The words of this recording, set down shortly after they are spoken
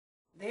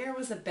There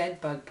was a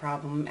bed bug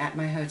problem at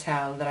my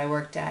hotel that I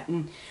worked at,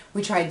 and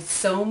we tried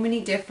so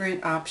many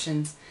different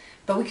options,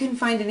 but we couldn't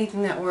find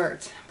anything that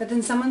worked. But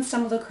then someone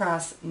stumbled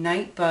across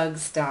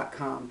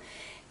nightbugs.com.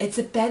 It's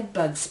a bed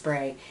bug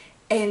spray,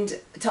 and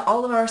to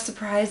all of our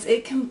surprise,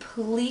 it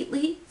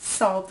completely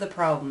solved the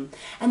problem.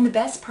 And the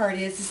best part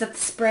is that the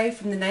spray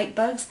from the night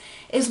bugs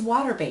is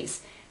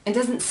water-based and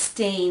doesn't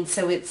stain,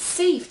 so it's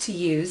safe to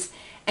use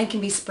and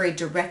can be sprayed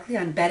directly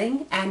on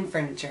bedding and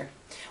furniture.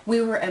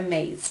 We were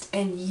amazed,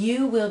 and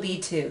you will be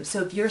too.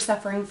 So if you're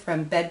suffering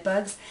from bed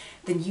bugs,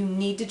 then you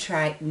need to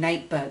try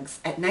Nightbugs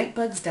at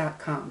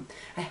nightbugs.com.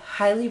 I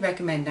highly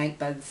recommend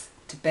Nightbugs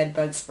to bed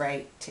bug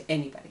spray to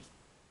anybody.